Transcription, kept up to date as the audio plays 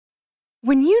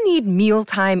When you need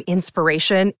mealtime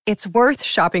inspiration, it's worth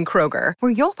shopping Kroger,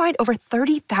 where you'll find over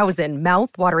 30,000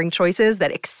 mouth-watering choices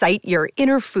that excite your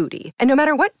inner foodie. And no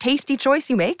matter what tasty choice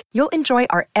you make, you'll enjoy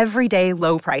our everyday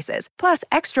low prices, plus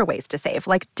extra ways to save,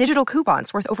 like digital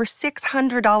coupons worth over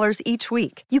 $600 each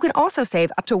week. You can also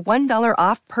save up to $1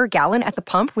 off per gallon at the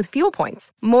pump with fuel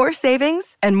points. More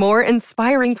savings and more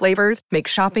inspiring flavors make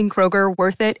shopping Kroger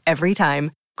worth it every time.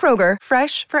 Kroger,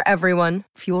 fresh for everyone.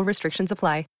 Fuel restrictions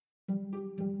apply.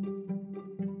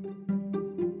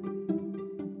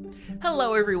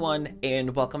 Hello everyone,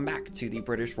 and welcome back to the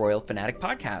British Royal Fanatic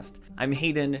Podcast. I'm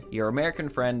Hayden, your American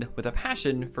friend with a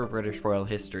passion for British royal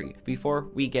history. Before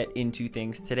we get into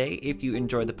things today, if you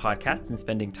enjoy the podcast and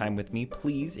spending time with me,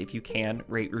 please, if you can,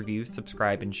 rate, review,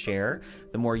 subscribe, and share.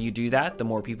 The more you do that, the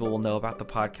more people will know about the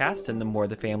podcast, and the more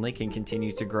the family can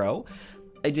continue to grow.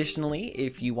 Additionally,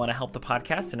 if you want to help the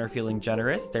podcast and are feeling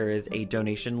generous, there is a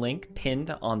donation link pinned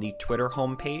on the Twitter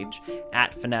homepage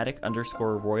at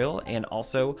fanatic_royal and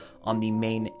also on the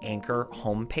main Anchor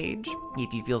homepage.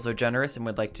 If you feel so generous and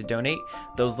would like to donate,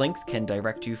 those links can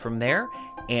direct you from there,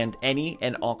 and any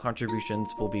and all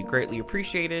contributions will be greatly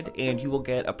appreciated, and you will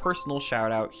get a personal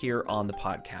shout out here on the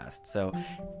podcast. So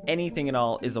anything at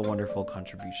all is a wonderful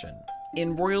contribution.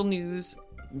 In royal news,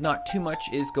 not too much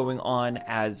is going on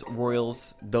as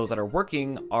royals, those that are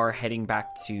working, are heading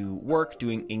back to work,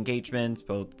 doing engagements,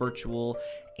 both virtual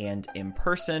and in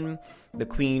person. The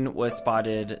Queen was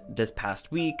spotted this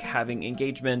past week having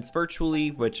engagements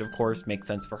virtually, which of course makes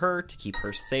sense for her to keep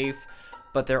her safe.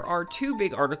 But there are two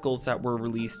big articles that were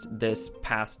released this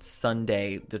past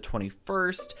Sunday, the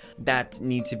 21st, that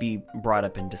need to be brought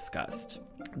up and discussed.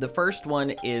 The first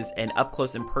one is an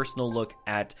up-close and personal look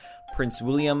at Prince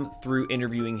William through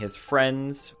interviewing his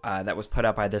friends that was put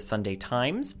out by the Sunday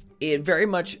Times. It very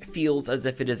much feels as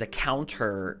if it is a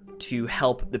counter to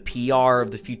help the PR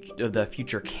of the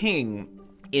future king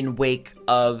in wake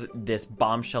of this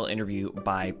bombshell interview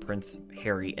by Prince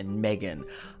Harry and Meghan.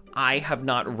 I have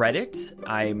not read it.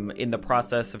 I'm in the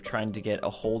process of trying to get a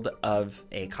hold of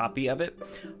a copy of it.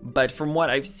 But from what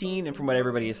I've seen and from what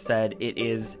everybody has said, it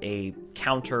is a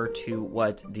counter to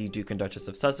what the Duke and Duchess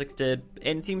of Sussex did,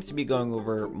 and it seems to be going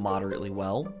over moderately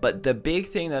well. But the big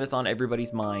thing that is on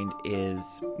everybody's mind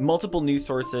is multiple news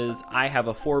sources. I have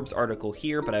a Forbes article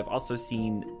here, but I've also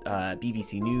seen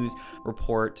BBC News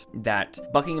report that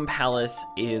Buckingham Palace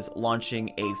is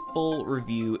launching a full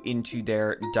review into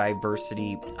their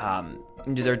diversity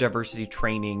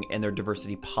training and their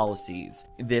diversity policies.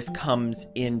 This comes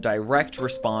in direct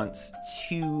response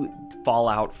to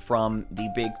fallout from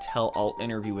the big tell-all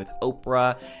interview with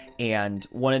Oprah. And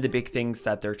one of the big things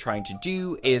that they're trying to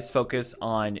do is focus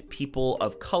on people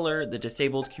of color, the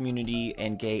disabled community,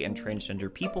 and gay and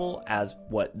transgender people, as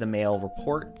what the Mail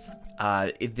reports.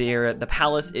 The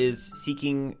palace is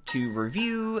seeking to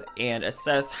review and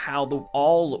assess how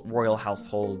all royal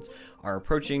households are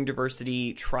approaching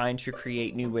diversity, trying to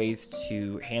create new ways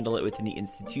to handle it within the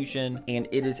institution, and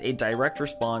it is a direct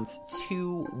response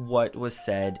to what was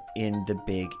said in the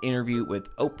big interview with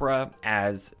Oprah,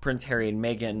 as Prince Harry and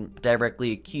Meghan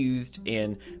directly accused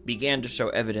and began to show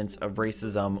evidence of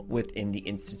racism within the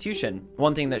institution.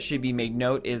 One thing that should be made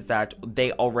note is that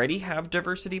they already have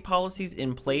diversity policies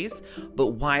in place,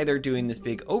 but why they're doing this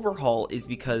big overhaul is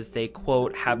because they,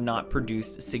 quote, have not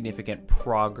produced significant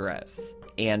progress.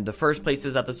 And the first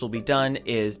places that this will be done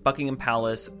is Buckingham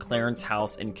Palace, Clarence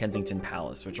House, and Kensington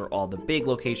Palace, which are all the big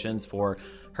locations for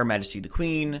Her Majesty the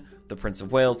Queen, the Prince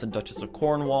of Wales and Duchess of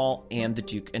Cornwall, and the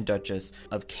Duke and Duchess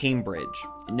of Cambridge.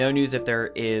 No news if there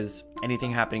is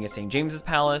anything happening at St. James's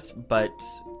Palace, but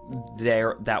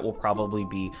that will probably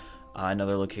be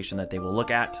another location that they will look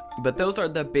at. But those are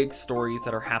the big stories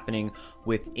that are happening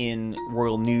within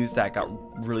royal news that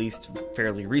got released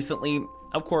fairly recently.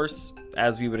 Of course,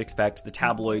 as we would expect, the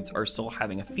tabloids are still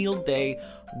having a field day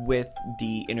with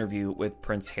the interview with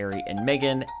Prince Harry and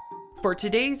Meghan. For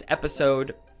today's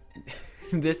episode,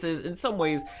 this is in some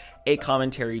ways a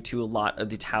commentary to a lot of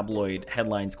the tabloid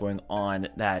headlines going on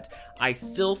that I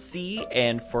still see,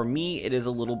 and for me it is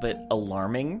a little bit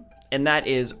alarming, and that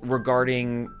is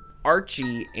regarding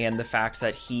Archie and the fact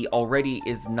that he already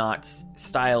is not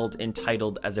styled and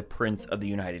titled as a Prince of the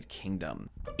United Kingdom.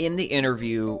 In the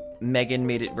interview, Meghan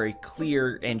made it very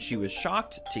clear, and she was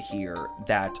shocked to hear,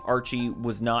 that Archie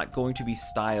was not going to be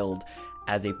styled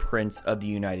as a Prince of the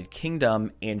United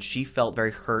Kingdom, and she felt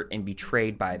very hurt and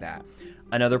betrayed by that.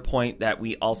 Another point that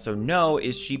we also know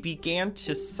is she began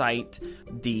to cite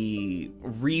the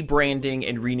rebranding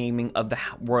and renaming of the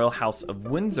Royal House of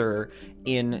Windsor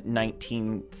in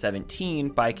 1917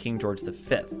 by King George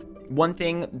V. One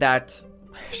thing that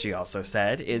she also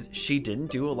said, is she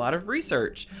didn't do a lot of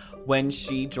research when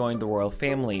she joined the royal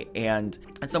family. And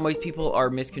in some ways, people are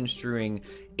misconstruing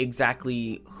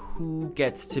exactly who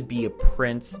gets to be a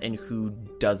prince and who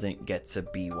doesn't get to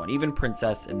be one, even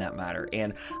princess in that matter.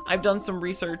 And I've done some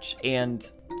research, and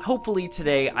hopefully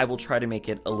today I will try to make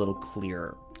it a little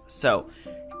clearer. So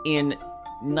in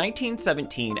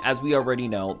 1917, as we already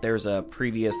know, there's a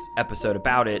previous episode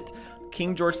about it,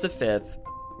 King George V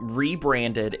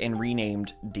rebranded and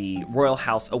renamed the royal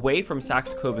house away from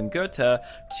Saxe-Coburg-Gotha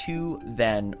to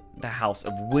then the House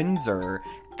of Windsor,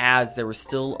 as there was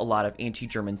still a lot of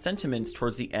anti-German sentiments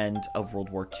towards the end of World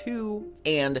War II,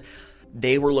 and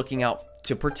they were looking out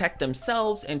to protect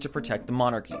themselves and to protect the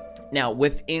monarchy. Now,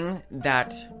 within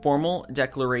that formal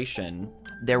declaration,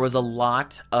 there was a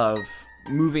lot of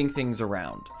moving things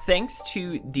around. Thanks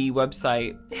to the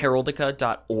website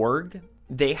heraldica.org,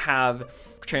 they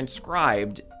have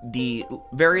transcribed the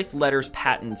various letters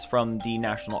patents from the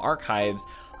National Archives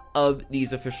of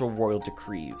these official royal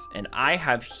decrees. And I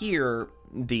have here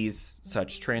these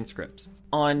such transcripts.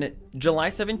 On July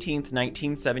 17th,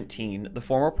 1917, the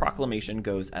formal proclamation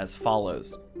goes as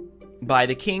follows. By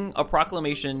the King, a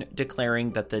proclamation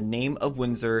declaring that the name of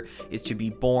Windsor is to be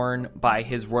borne by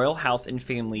his royal house and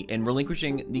family, and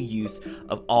relinquishing the use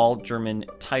of all German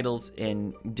titles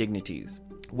and dignities.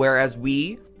 Whereas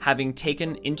we, having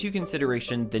taken into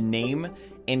consideration the name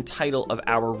and title of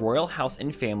our royal house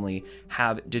and family,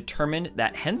 have determined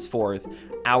that henceforth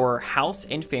our house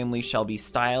and family shall be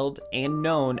styled and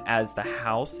known as the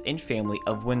House and Family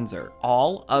of Windsor.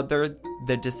 All other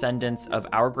the descendants of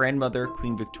our grandmother,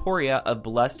 Queen Victoria, of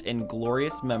blessed and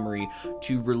glorious memory,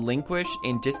 to relinquish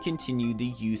and discontinue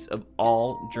the use of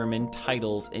all German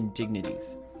titles and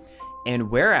dignities.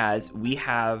 And whereas we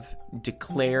have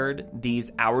declared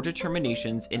these our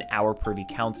determinations in our Privy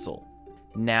Council.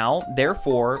 Now,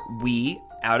 therefore, we,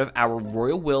 out of our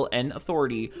royal will and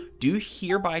authority, do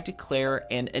hereby declare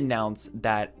and announce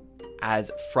that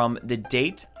as from the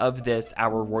date of this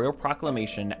our royal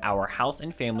proclamation, our house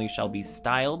and family shall be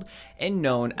styled and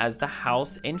known as the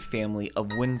House and Family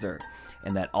of Windsor,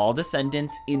 and that all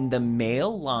descendants in the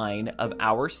male line of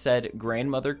our said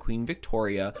grandmother Queen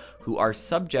Victoria, who are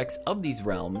subjects of these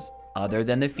realms, other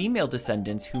than the female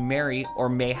descendants who marry or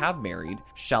may have married,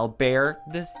 shall bear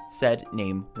the said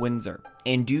name Windsor.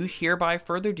 And do hereby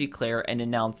further declare and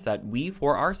announce that we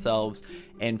for ourselves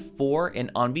and for and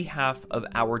on behalf of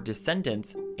our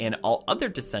descendants and all other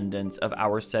descendants of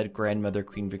our said grandmother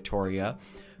Queen Victoria,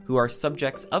 who are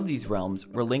subjects of these realms,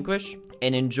 relinquish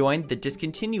and enjoin the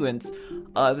discontinuance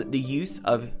of the use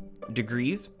of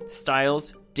degrees,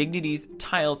 styles, dignities,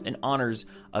 titles, and honors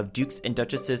of dukes and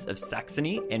duchesses of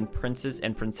Saxony and princes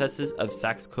and princesses of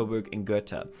Saxe-Coburg and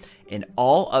Gotha, and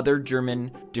all other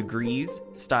German degrees,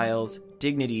 styles,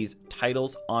 dignities,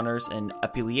 titles, honors, and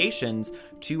appellations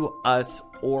to us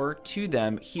or to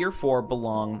them herefore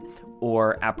belong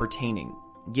or appertaining,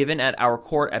 given at our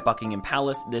court at Buckingham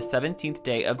Palace this 17th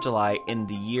day of July in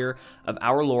the year of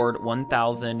our Lord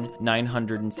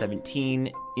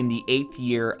 1917, in the 8th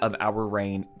year of our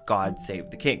reign. God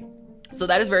save the king. So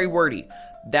that is very wordy.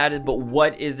 But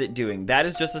what is it doing? That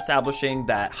is just establishing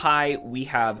that, hi, we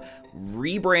have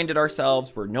rebranded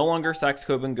ourselves. We're no longer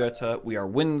Saxe-Coburg-Gotha. We are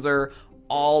Windsor.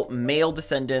 All male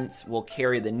descendants will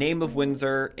carry the name of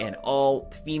Windsor, and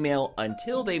all female,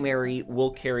 until they marry,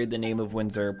 will carry the name of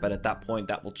Windsor. But at that point,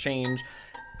 that will change.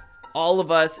 All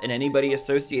of us and anybody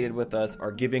associated with us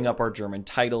are giving up our German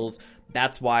titles.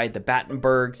 That's why the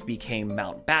Battenbergs became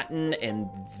Mountbatten, and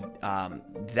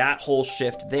that whole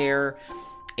shift there.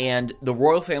 And the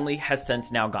royal family has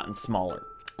since now gotten smaller.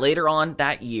 Later on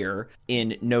that year,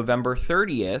 in November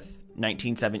 30th,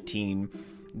 1917,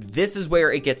 this is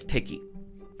where it gets picky.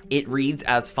 It reads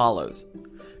as follows.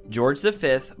 George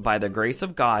V, by the grace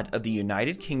of God, of the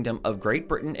United Kingdom of Great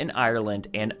Britain and Ireland,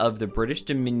 and of the British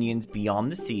dominions beyond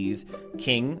the seas,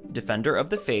 King, Defender of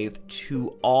the Faith, to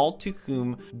all to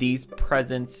whom these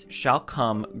presents shall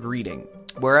come, greeting.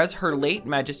 Whereas her late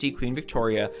Majesty Queen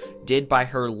Victoria did by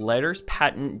her letters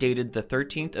patent dated the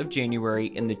 13th of January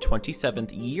in the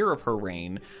 27th year of her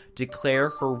reign declare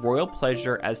her royal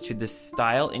pleasure as to the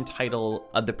style and title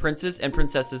of the princes and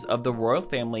princesses of the royal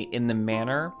family in the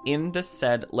manner in the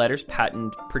said letters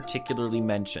patent particularly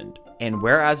mentioned. And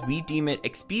whereas we deem it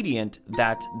expedient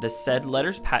that the said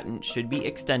letters patent should be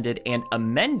extended and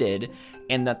amended,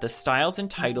 and that the styles and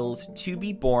titles to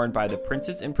be borne by the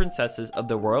princes and princesses of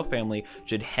the royal family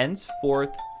should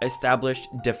henceforth established,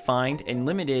 defined, and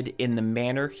limited in the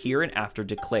manner hereinafter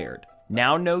declared.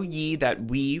 Now know ye that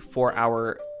we, for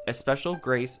our a special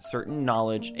grace, certain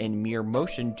knowledge, and mere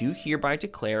motion do hereby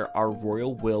declare our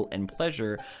royal will and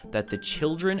pleasure that the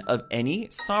children of any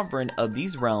sovereign of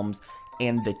these realms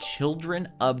and the children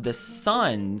of the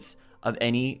sons of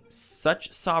any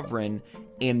such sovereign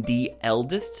and the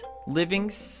eldest living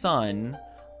son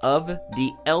of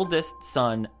the eldest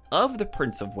son of the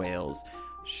Prince of Wales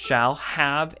shall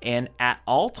have and at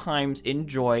all times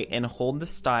enjoy and hold the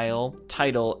style,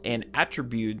 title, and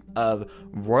attribute of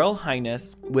Royal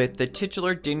Highness with the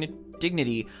titular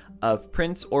dignity of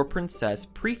Prince or Princess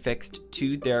prefixed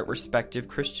to their respective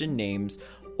Christian names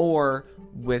or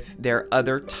with their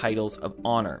other titles of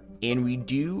honor. And we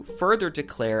do further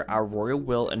declare our royal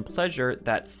will and pleasure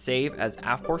that save as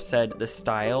aforesaid the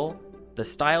style,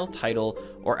 title,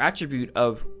 or attribute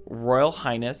of Royal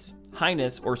Highness,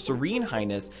 or Serene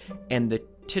Highness, and the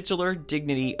titular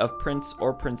dignity of Prince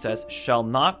or Princess shall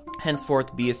not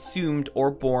henceforth be assumed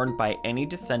or borne by any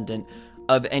descendant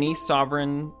of any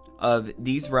sovereign of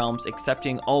these realms,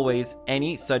 excepting always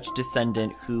any such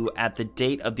descendant who at the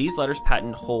date of these letters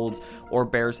patent holds or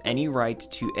bears any right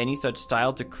to any such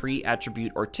style, decree,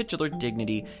 attribute, or titular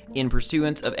dignity in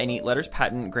pursuance of any letters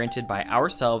patent granted by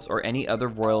ourselves or any other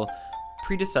royal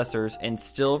predecessors, and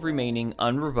still remaining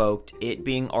unrevoked, it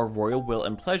being our royal will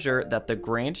and pleasure that the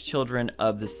grandchildren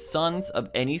of the sons of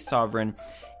any sovereign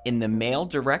in the male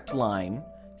direct line,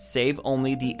 save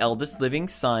only the eldest living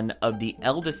son of the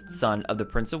eldest son of the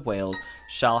Prince of Wales,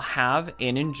 shall have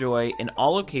and enjoy in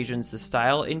all occasions the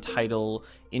style and title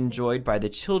enjoyed by the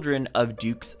children of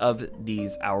dukes of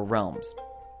these our realms.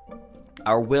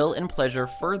 Our will and pleasure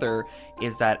further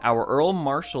is that our Earl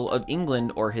Marshal of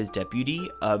England or his deputy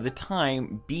of the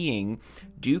time being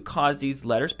do cause these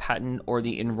letters patent or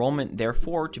the enrollment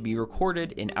therefore to be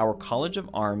recorded in our College of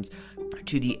Arms,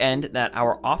 to the end that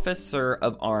our officer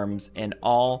of arms and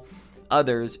all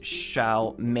others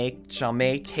shall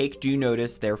may take due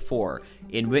notice therefore,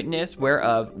 in witness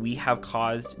whereof we have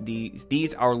caused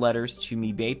these our letters to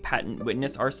be made patent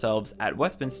witness ourselves at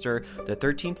Westminster the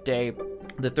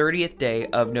 30th day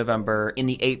of November in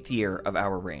the 8th year of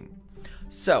our reign.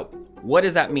 So, what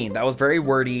does that mean? That was very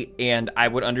wordy, and I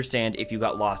would understand if you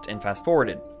got lost and fast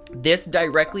forwarded. This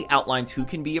directly outlines who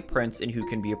can be a prince and who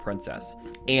can be a princess.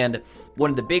 And one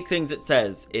of the big things it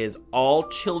says is all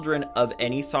children of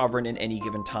any sovereign in any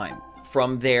given time.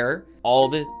 From there, all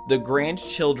the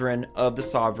grandchildren of the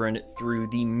sovereign through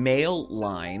the male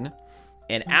line.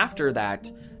 And after that,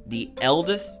 the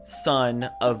eldest son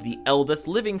of the eldest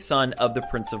living son of the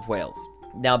Prince of Wales.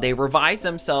 Now, they revise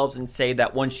themselves and say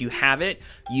that once you have it,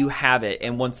 you have it.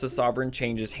 And once the sovereign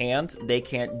changes hands, they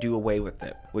can't do away with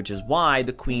it. Which is why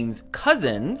the Queen's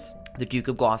cousins, the Duke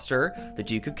of Gloucester, the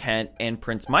Duke of Kent, and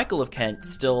Prince Michael of Kent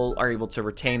still are able to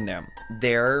retain them.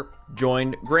 Their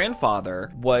joined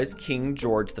grandfather was King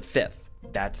George V.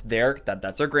 That's their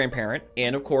grandparent.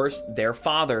 And of course, their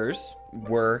fathers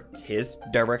were his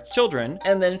direct children.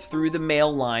 And then through the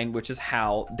male line, which is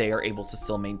how they are able to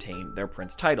still maintain their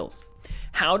prince titles.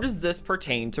 How does this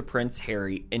pertain to Prince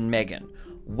Harry and Meghan?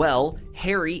 Well,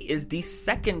 Harry is the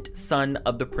second son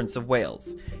of the Prince of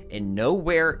Wales, and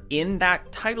nowhere in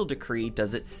that title decree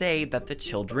does it say that the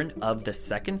children of the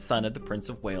second son of the Prince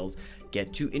of Wales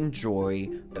get to enjoy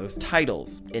those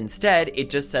titles. Instead, it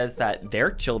just says that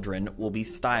their children will be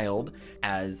styled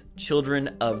as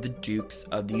children of the Dukes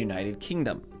of the United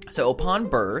Kingdom. So upon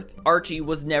birth, Archie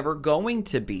was never going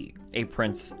to be a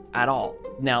prince at all.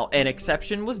 Now, an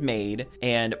exception was made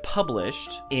and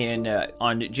published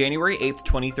on January 8th,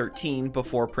 2013,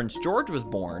 before Prince George was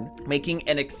born, making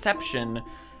an exception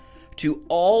to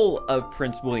all of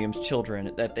Prince William's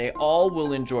children that they all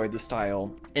will enjoy the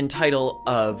style and title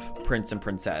of Prince and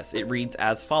Princess. It reads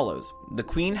as follows. The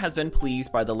Queen has been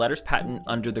pleased by the letters patent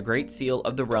under the Great Seal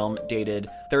of the Realm dated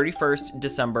 31st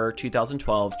December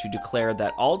 2012 to declare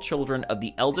that all children of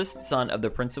the eldest son of the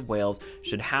Prince of Wales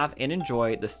should have and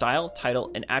enjoy the style,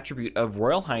 title, and attribute of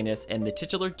Royal Highness and the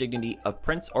titular dignity of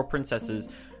Prince or Princesses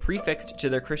prefixed to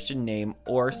their Christian name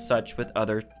or such with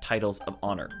other titles of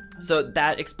honor. So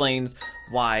that explains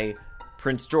why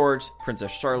Prince George,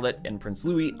 Princess Charlotte, and Prince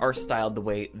Louis are styled the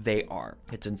way they are.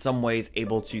 It's in some ways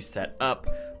able to set up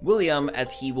William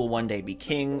as he will one day be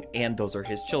king, and those are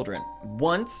his children.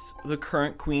 Once the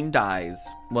current queen dies,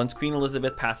 once Queen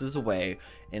Elizabeth passes away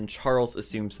and Charles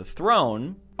assumes the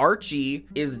throne, Archie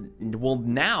will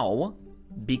now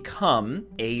become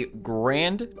a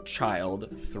grandchild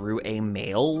through a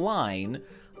male line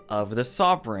of the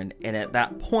sovereign, and at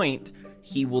that point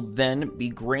he will then be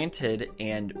granted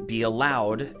and be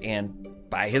allowed and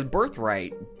by his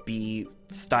birthright be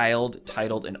styled,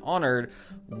 titled, and honored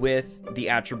with the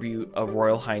attribute of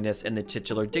Royal Highness and the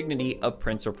titular dignity of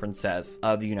Prince or Princess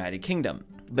of the United Kingdom,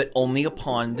 but only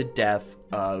upon the death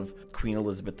of Queen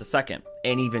Elizabeth II.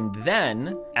 And even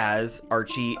then, as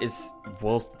Archie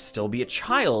will still be a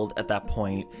child at that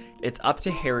point, it's up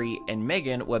to Harry and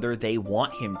Meghan whether they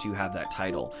want him to have that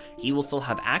title. He will still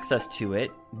have access to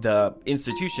it. The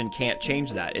institution can't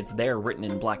change that. It's there written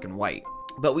in black and white.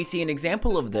 But we see an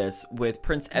example of this with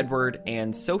Prince Edward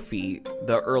and Sophie,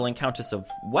 the Earl and Countess of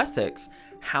Wessex,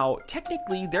 how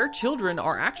technically their children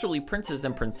are actually princes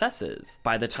and princesses.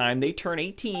 By the time they turn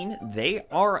 18, they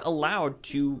are allowed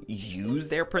to use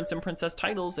their prince and princess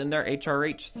titles in their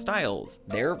HRH styles.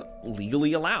 They're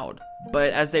legally allowed.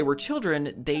 But as they were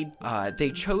children,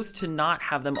 they chose to not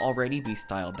have them already be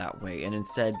styled that way, and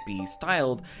instead be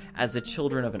styled as the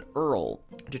children of an earl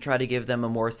to try to give them a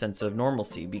more sense of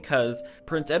normalcy, because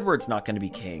Prince Edward's not going to be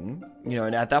king,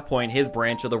 and at that point, his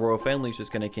branch of the royal family is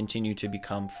just going to continue to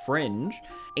become fringe,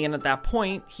 and at that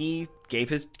point, he gave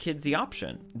his kids the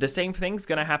option. The same thing's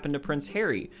going to happen to Prince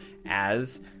Harry.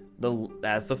 As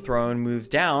the throne moves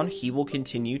down, he will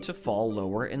continue to fall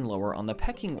lower and lower on the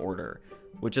pecking order,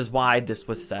 which is why this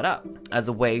was set up as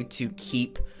a way to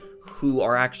keep who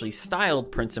are actually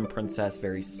styled prince and princess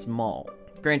very small.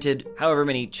 Granted, however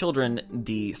many children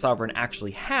the sovereign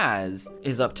actually has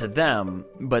is up to them,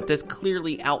 but this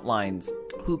clearly outlines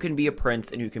who can be a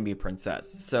prince and who can be a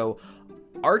princess. So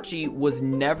Archie was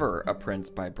never a prince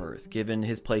by birth, given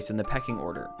his place in the pecking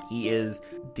order. He is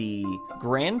the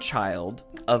grandchild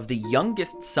of the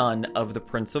youngest son of the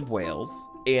Prince of Wales,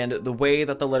 and the way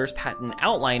that the letters patent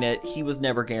outline it, he was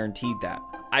never guaranteed that.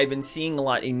 I've been seeing a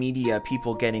lot in media,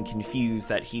 people getting confused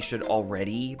that he should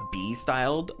already be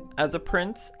styled as a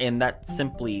prince, and that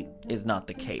simply is not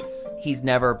the case. He's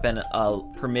never been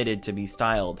permitted to be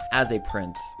styled as a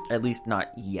prince, at least not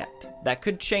yet. That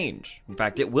could change. In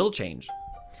fact, it will change.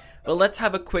 But let's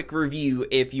have a quick review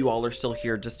if you all are still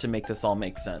here, just to make this all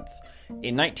make sense.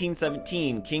 In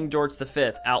 1917, King George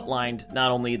V outlined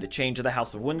not only the change of the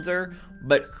House of Windsor,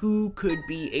 but who could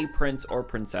be a prince or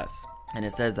princess. And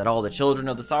it says that all the children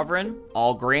of the sovereign,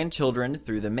 all grandchildren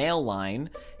through the male line,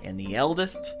 and the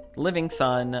eldest living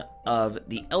son of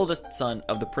the eldest son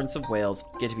of the Prince of Wales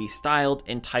get to be styled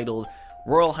and titled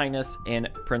Royal Highness and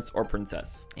Prince or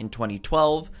Princess. In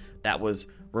 2012, that was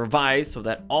revised so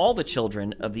that all the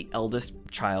children of the eldest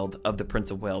child of the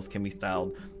Prince of Wales can be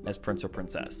styled as Prince or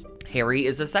Princess. Harry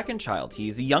is the second child.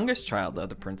 He's the youngest child of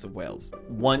the Prince of Wales.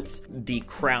 Once the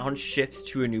crown shifts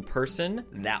to a new person,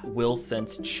 that will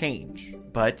since change.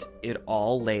 But it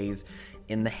all lays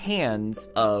in the hands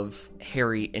of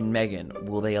Harry and Meghan.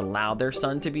 Will they allow their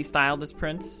son to be styled as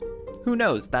prince? Who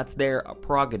knows? That's their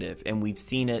prerogative, and we've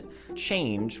seen it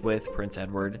change with Prince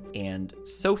Edward and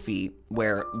Sophie,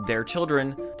 where their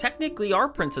children technically are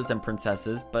princes and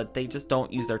princesses, but they just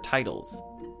don't use their titles.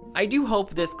 I do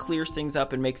hope this clears things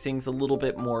up and makes things a little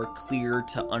bit more clear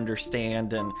to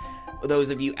understand, and those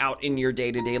of you out in your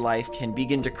day-to-day life can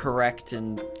begin to correct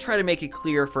and try to make it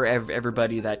clear for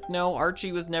everybody that no,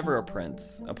 Archie was never a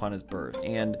prince upon his birth.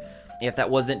 And if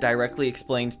that wasn't directly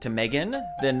explained to Meghan,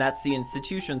 then that's the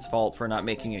institution's fault for not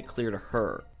making it clear to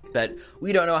her. But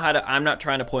we don't know how to, I'm not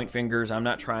trying to point fingers, I'm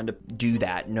not trying to do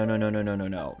that.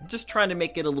 No. Just trying to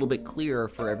make it a little bit clearer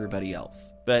for everybody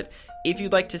else. But if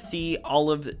you'd like to see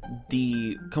all of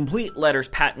the complete letters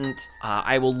patent,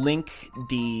 I will link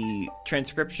the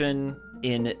transcription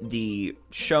in the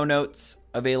show notes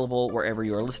available wherever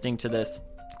you are listening to this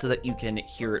so that you can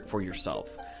hear it for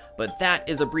yourself. But that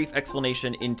is a brief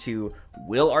explanation into,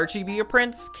 will Archie be a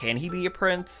prince? Can he be a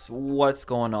prince? What's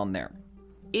going on there?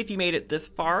 If you made it this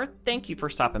far, thank you for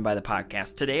stopping by the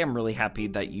podcast today. I'm really happy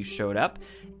that you showed up.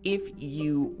 If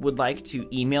you would like to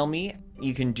email me,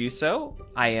 you can do so.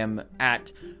 I am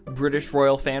at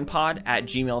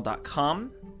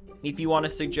BritishRoyalFanPod@gmail.com. If you want to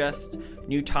suggest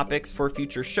new topics for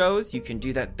future shows, you can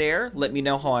do that there. Let me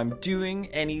know how I'm doing.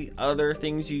 Any other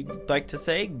things you'd like to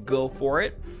say, go for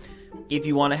it. If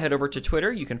you want to head over to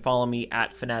Twitter, you can follow me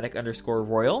at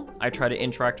fanatic_royal. I try to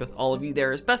interact with all of you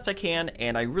there as best I can,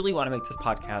 and I really want to make this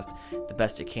podcast the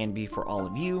best it can be for all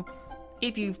of you.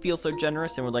 If you feel so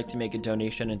generous and would like to make a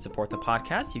donation and support the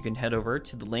podcast, you can head over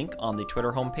to the link on the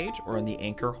Twitter homepage or on the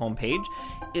Anchor homepage.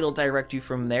 It'll direct you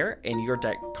from there, and your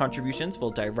contributions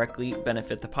will directly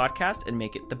benefit the podcast and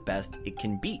make it the best it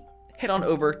can be. Head on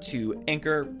over to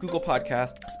Anchor, Google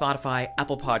Podcast, Spotify,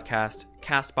 Apple Podcast,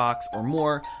 CastBox, or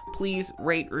more, please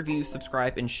rate, review,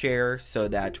 subscribe, and share so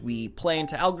that we play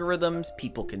into algorithms,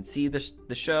 people can see the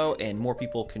show, and more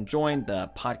people can join the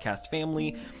podcast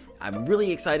family. I'm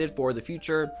really excited for the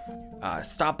future.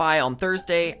 Stop by on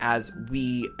Thursday as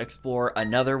we explore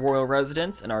another royal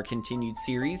residence in our continued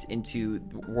series into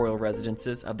the royal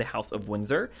residences of the House of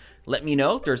Windsor. Let me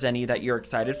know if there's any that you're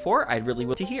excited for. I'd really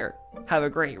love to hear. Have a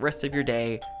great rest of your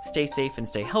day. Stay safe and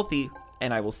stay healthy,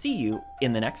 and I will see you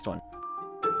in the next one.